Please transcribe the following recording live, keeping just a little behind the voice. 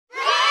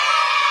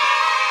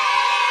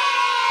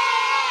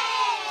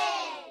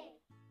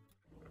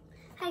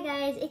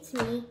it's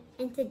me,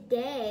 and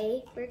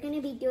today we're going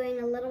to be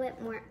doing a little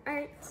bit more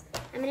art.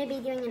 I'm going to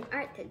be doing an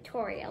art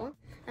tutorial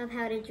of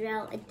how to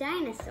draw a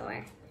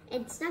dinosaur.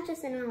 It's not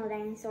just a normal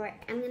dinosaur.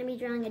 I'm going to be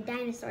drawing a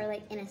dinosaur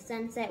like in a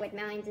sunset with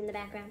mountains in the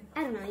background.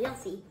 I don't know, you'll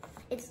see.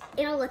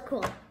 It'll look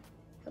cool,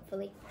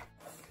 hopefully.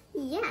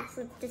 Yes,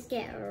 let's just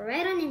get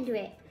right on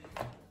into it.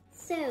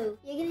 So,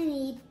 you're going to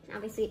need,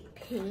 obviously,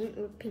 paint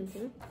or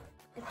painting,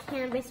 a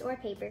canvas or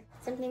paper,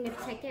 something to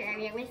protect your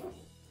area with,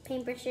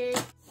 paintbrushes,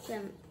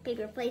 some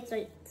paper plates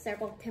or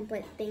circle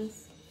template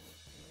things,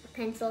 a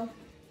pencil,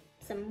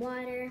 some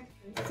water,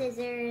 some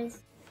scissors,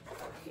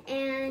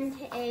 and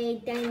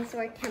a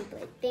dinosaur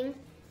template thing.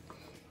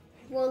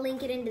 We'll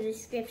link it in the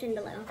description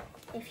below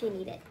if you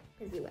need it,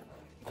 because you will.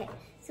 Okay,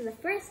 so the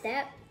first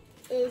step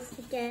is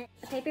to get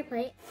a paper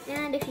plate,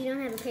 and if you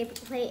don't have a paper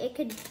plate, it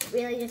could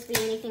really just be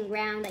anything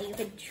round that you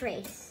could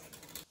trace.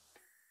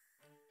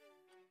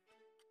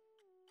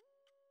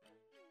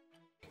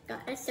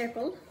 Got a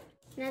circle.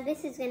 Now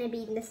this is going to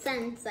be the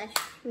sun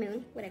 /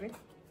 moon, whatever.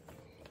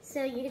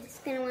 So you're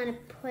just going to want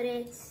to put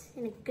it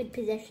in a good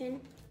position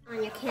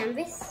on your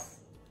canvas.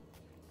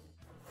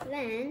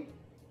 Then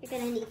you're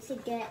going to need to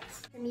get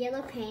some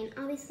yellow paint.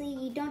 Obviously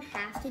you don't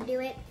have to do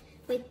it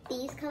with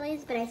these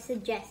colors, but I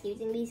suggest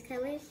using these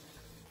colors.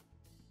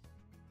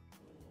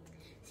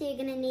 So you're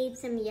going to need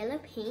some yellow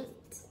paint.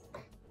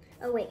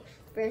 Oh wait,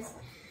 first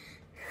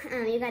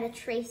you got to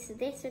trace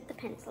this with the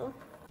pencil.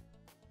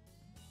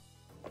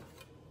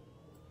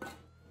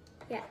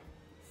 Yeah,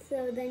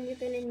 so then you're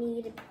gonna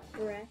need a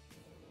brush,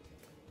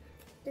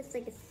 just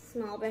like a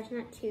small brush,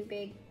 not too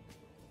big.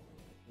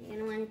 You're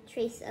gonna want to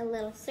trace a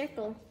little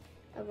circle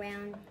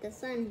around the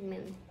sun,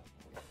 moon,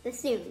 the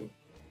soon.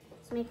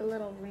 Just make a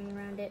little ring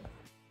around it.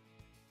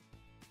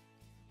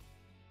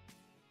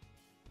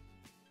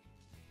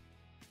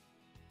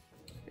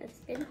 That's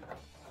good.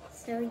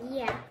 So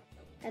yeah,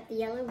 got the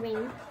yellow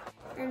ring.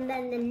 And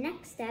then the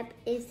next step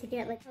is to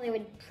get, like, color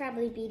would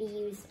probably be to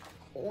use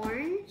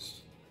orange,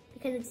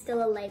 because it's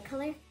still a light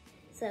color.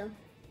 So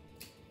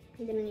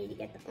you're gonna need to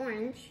get the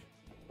orange,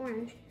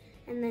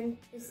 and then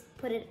just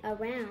put it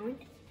around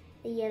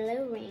the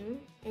yellow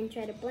ring and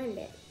try to blend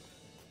it.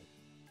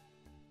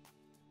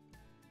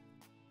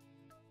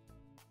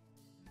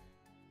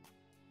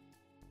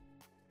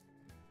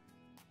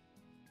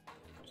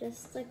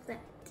 Just like that.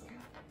 It's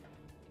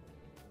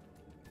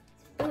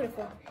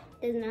beautiful.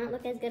 Does not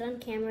look as good on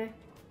camera,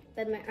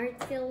 but my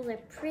art skills are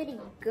pretty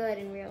good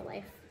in real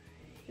life.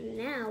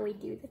 Now we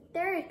do the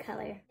third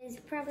color. It's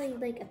probably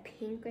like a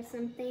pink or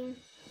something,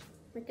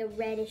 like a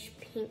reddish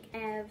pink. I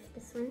have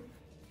this one.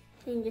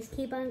 And you just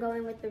keep on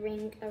going with the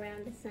ring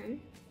around the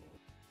sun.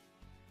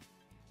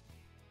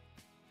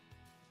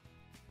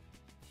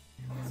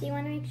 So you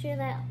want to make sure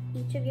that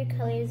each of your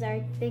colors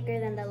are thicker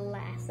than the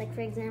last. Like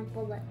for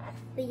example,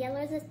 the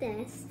yellow is the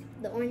thinnest,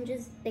 the orange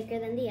is thicker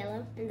than the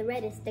yellow, and the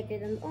red is thicker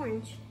than the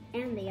orange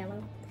and the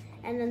yellow.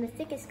 And then the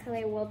thickest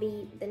color will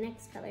be the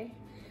next color,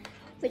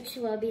 which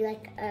will be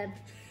like a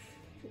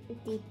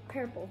deep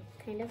purple,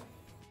 kind of.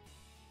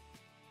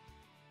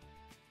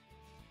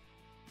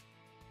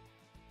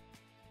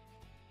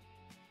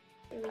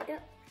 There we go.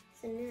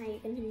 So now you're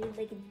gonna need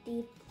like a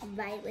deep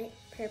violet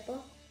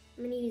purple.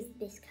 I'm gonna use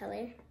this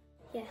color.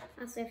 Yeah,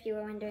 also if you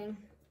were wondering,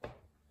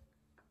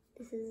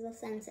 this is the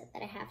sunset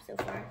that I have so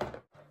far.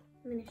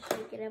 I'm gonna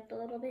shake it up a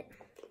little bit.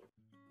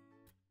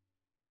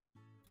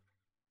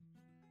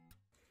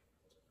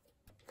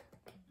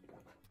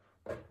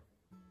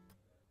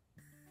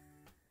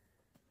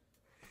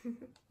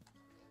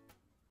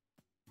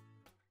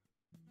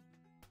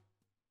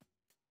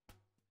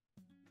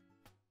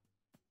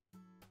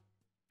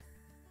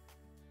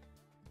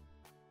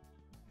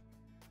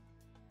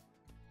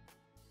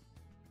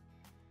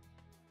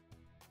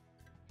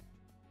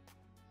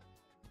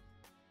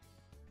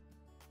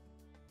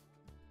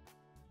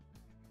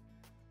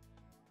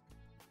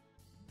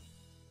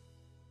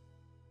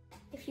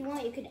 If you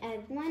want, you could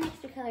add one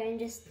extra color and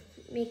just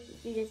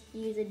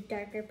use a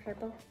darker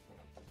purple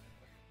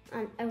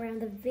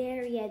around the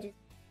very edges.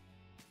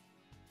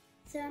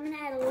 So I'm gonna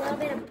add a little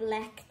bit of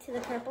black to the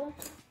purple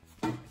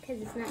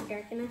because it's not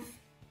dark enough.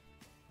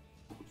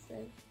 So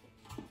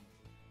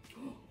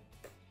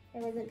I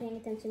wasn't paying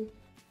attention.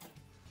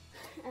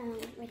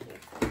 Right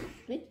here.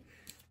 Wait.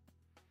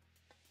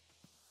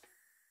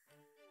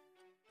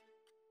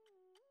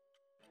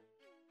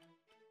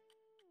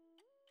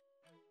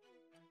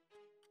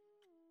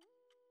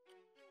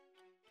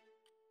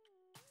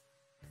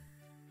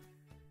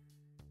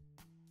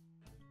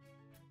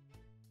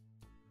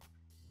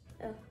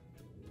 Oh.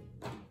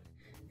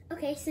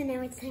 Okay, so now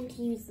it's time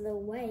to use the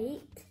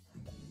white.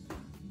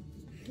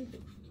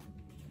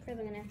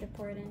 Probably gonna have to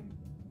pour it in.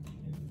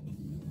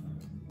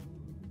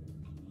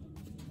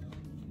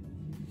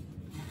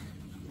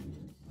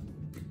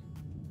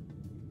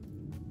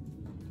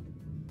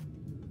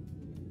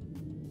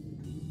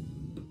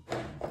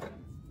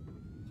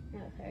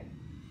 That was hard.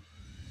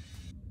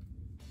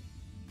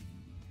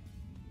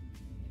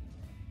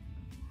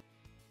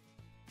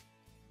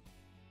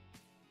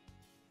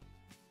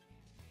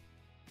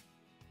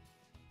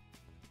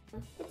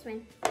 It's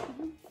fine.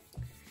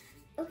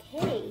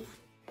 Okay.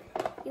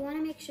 You want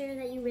to make sure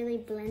that you really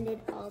blend it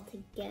all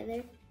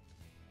together.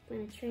 I'm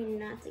going to try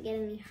not to get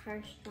any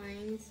harsh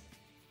lines,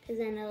 because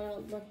then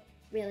it'll look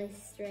really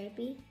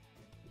stripy.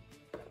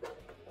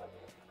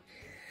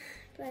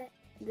 But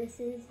this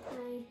is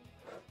fine.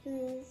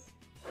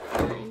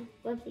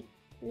 Whoopsie.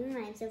 This is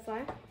mine so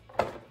far.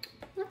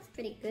 Looks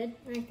pretty good,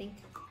 I think.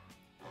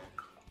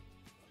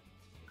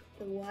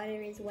 The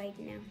water is white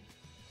now.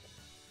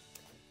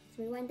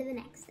 So we went to the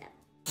next step.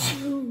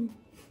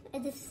 I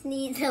just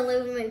sneezed all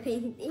over my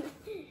painting.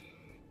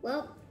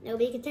 Well,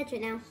 nobody can touch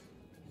it now.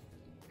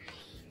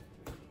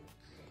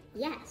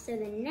 Yeah, so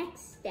the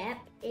next step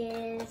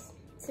is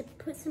to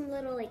put some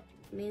little like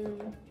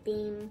moon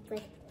beam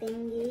like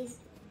thingies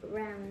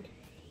around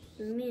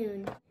the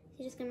moon. So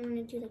you're just gonna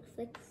wanna do like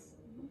flicks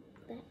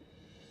like that.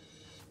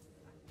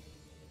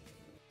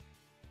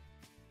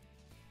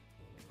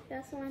 You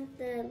also want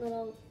the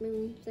little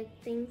moon like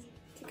things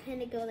to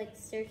kind of go like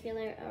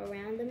circular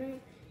around the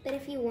moon. But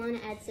if you want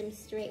to add some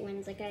straight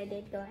ones like I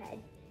did, go ahead.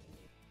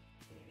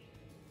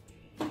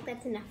 I think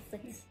that's enough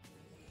flicks.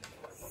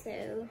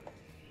 So,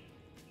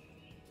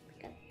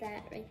 got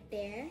that right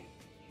there.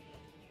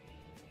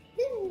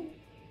 Woo!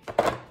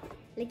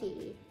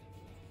 Looky.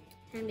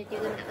 Time to do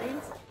the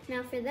mountains.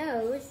 Now for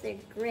those, they're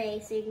gray,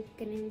 so you're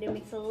gonna need to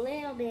mix a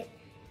little bit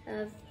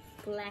of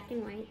black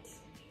and white.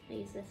 I'll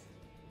use this,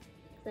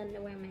 because I don't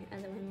know where my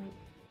other one went.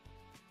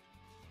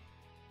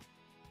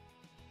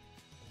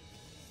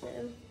 So,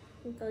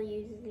 I think I'll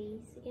use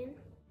these again.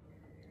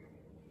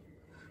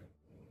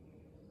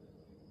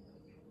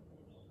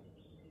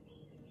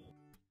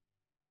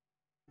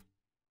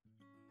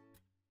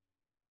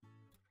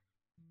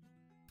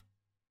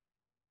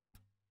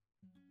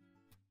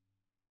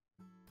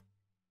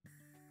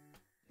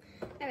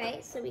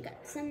 Alright, so we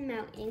got some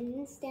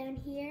mountains down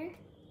here.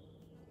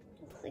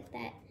 Just like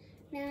that.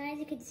 Now, as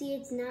you can see,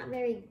 it's not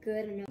very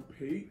good.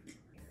 Opaque.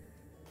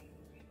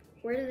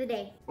 Word of the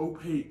day.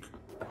 Opaque.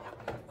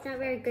 It's not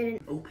very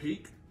good.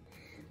 Opaque.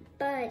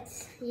 But,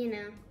 you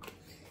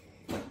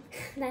know,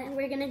 that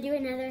we're gonna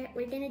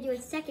do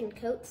a second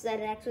coat so that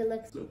it actually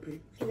looks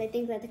opaque. Because I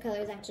think that the color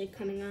is actually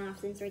coming off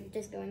since we're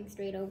just going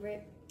straight over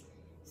it.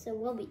 So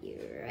we'll be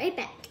right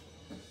back.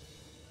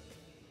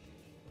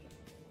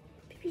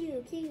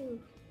 Pew, pew,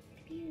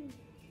 pew.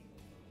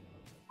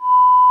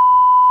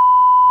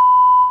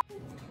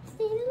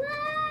 Stay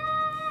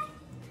alive!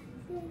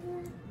 Stay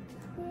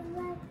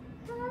alive!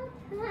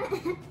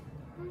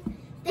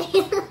 Stay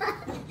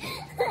alive!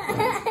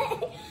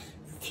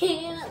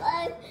 Staying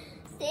alive!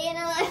 Staying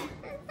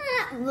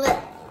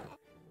alive!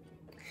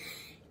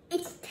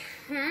 It's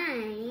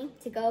time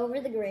to go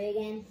over the gray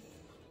again.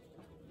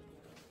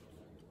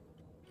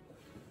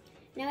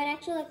 Now it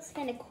actually looks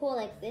kind of cool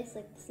like this,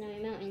 like the snowy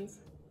mountains.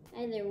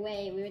 Either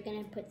way, we were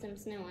gonna put some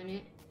snow on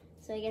it,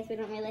 so I guess we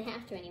don't really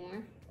have to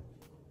anymore.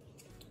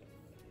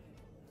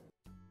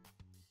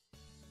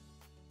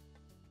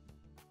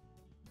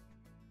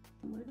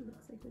 What it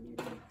looks like when you're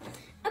done.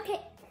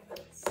 Okay,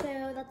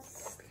 so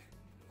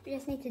we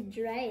just need to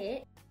dry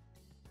it.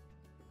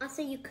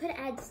 Also, you could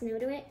add snow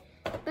to it,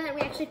 but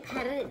we actually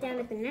patted it down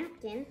with the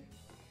napkin,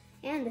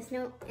 and the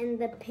snow and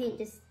the paint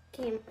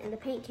came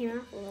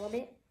off a little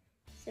bit,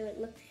 so it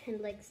looked kind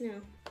of like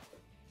snow.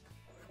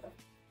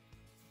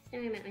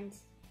 Snowy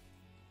mountains.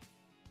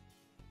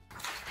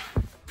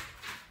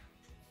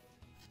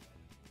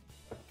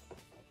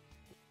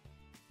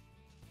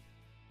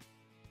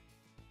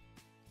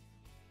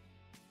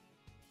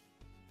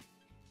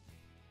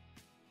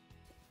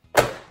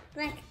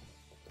 Black.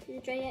 Did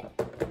it dry yet?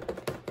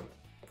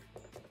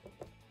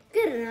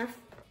 Good enough.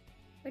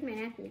 Where'd my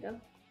napkin go?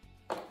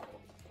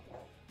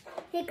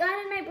 It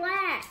got in my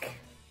black.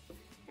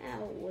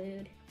 Oh,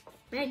 weird.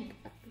 This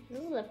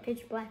is a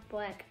pitch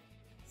black.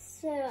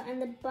 So on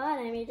the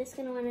bottom, you're just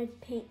gonna want to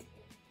paint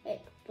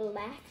it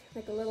black,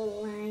 like a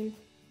little line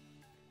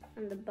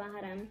on the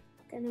bottom.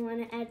 Gonna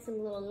want to add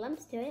some little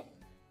lumps to it,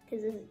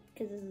 because this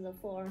is the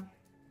floor.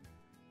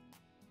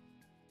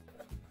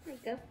 There you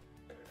go.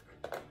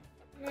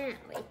 Now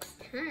it's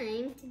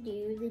time to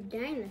do the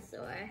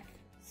dinosaur.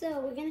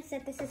 So we're gonna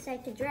set this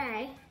aside to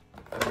dry.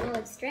 And while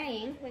it's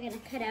drying, we're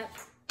gonna cut out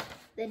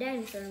the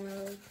dinosaur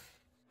mold.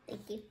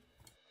 Thank you.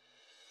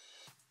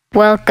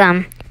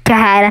 Welcome to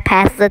How to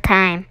Pass the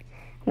Time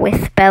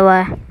with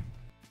Bella.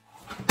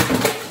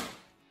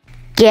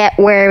 Get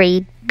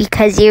worried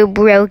because you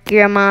broke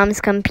your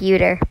mom's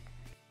computer.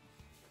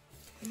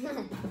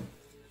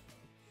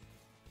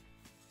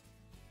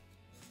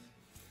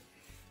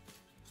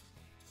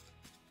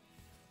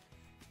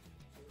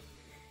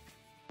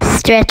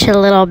 Stretch a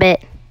little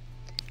bit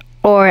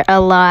or a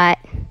lot.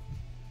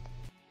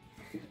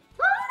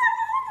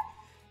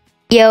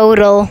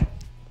 Yodel.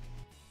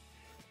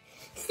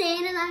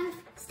 Staying alive,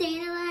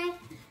 staying alive,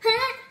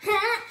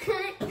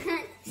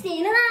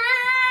 staying alive.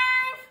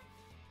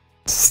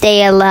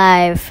 Stay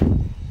alive.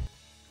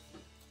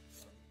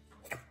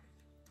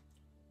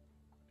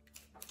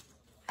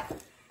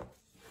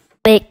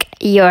 Lick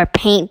your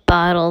paint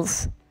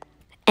bottles.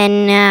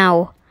 And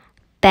now,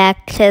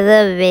 Back to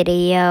the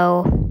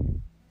video.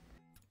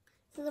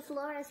 So the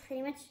floor is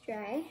pretty much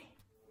dry.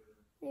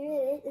 There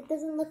it is. It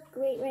doesn't look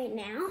great right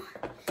now,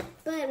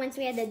 but once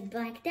we add the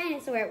black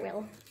dinosaur, it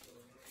will.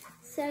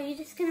 So you're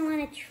just gonna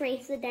wanna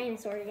trace the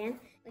dinosaur again,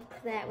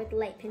 like that with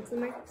light pencil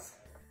marks.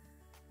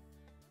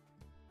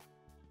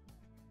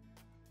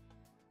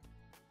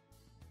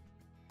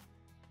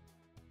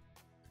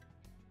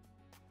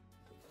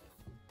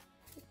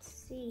 Let's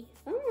see.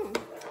 Oh,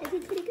 I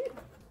did pretty good.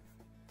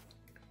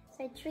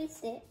 So I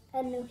traced it.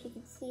 I don't know if you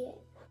can see it.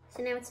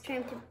 So now it's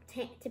time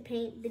to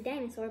paint the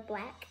dinosaur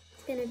black.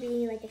 It's gonna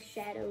be like a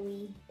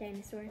shadowy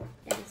dinosaur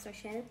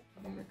shadow.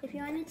 If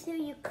you wanted to,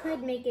 you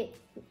could make it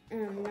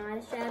not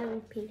a shadow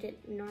and paint it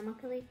normal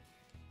color.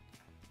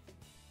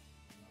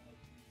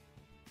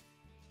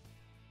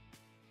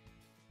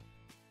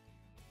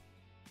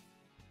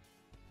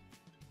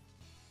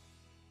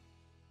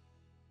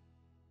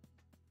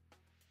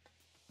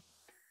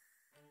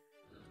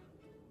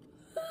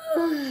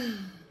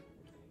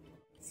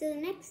 So the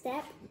next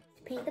step is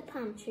to paint the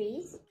palm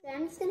trees. So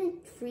I'm just gonna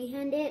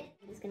freehand it.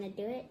 I'm just gonna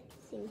do it.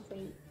 Seems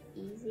pretty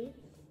easy.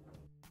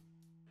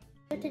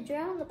 So to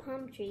draw the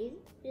palm trees,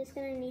 you're just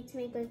gonna need to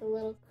make like a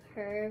little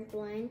curved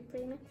line,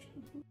 pretty much.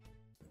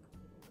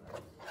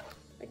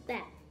 Like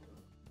that.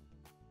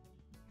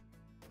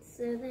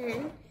 So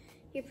then,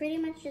 you're pretty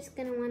much just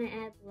gonna wanna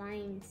add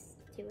lines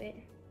to it.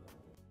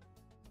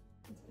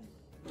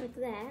 Like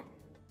that.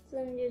 So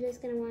then you're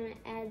just gonna wanna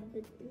add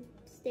the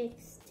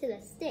sticks to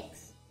the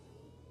sticks.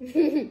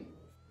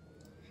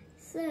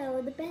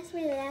 So the best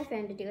way that I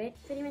found to do it,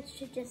 pretty much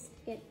should just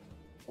get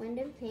one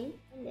dip of paint,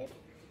 one dip,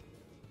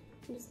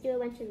 and just do a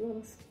bunch of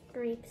little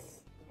scrapes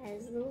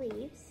as the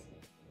leaves.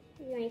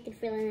 You can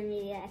fill in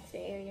any extra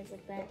areas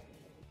like that.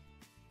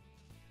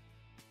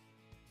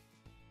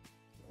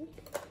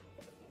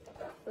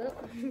 Well,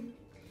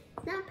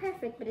 it's not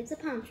perfect, but it's a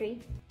palm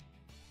tree.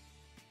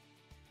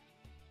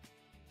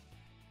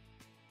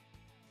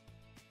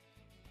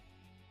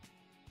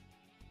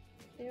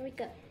 There we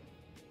go.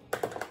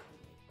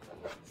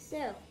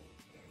 So,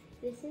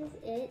 this is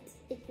it.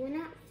 If we're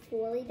not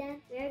fully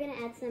done, we are going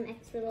to add some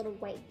extra little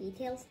white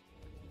details.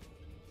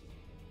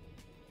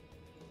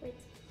 Wait.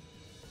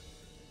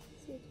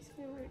 So you're just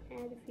going to want to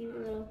add a few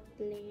little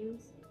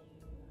flames.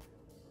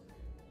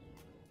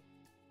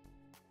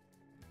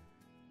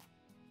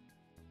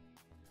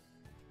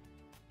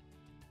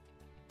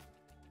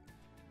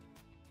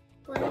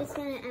 Well, I'm just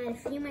going to add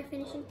a few more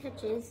finishing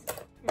touches,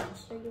 and I'll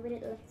show you what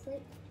it looks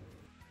like.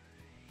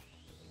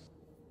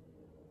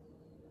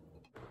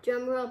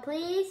 Drum roll,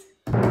 please.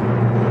 This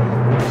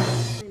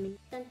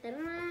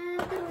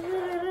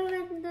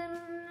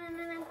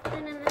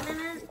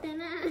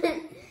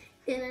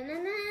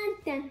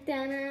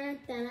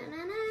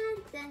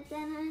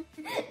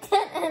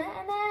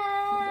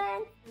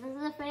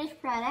is the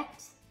finished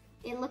product.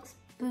 It looks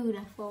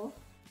beautiful.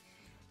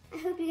 I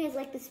hope you guys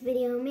like this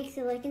video. Make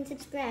sure to like and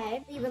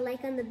subscribe. Leave a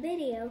like on the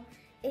video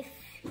if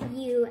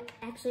you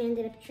actually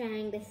ended up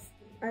trying this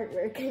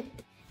artwork.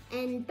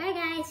 And bye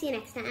guys, see you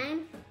next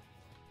time.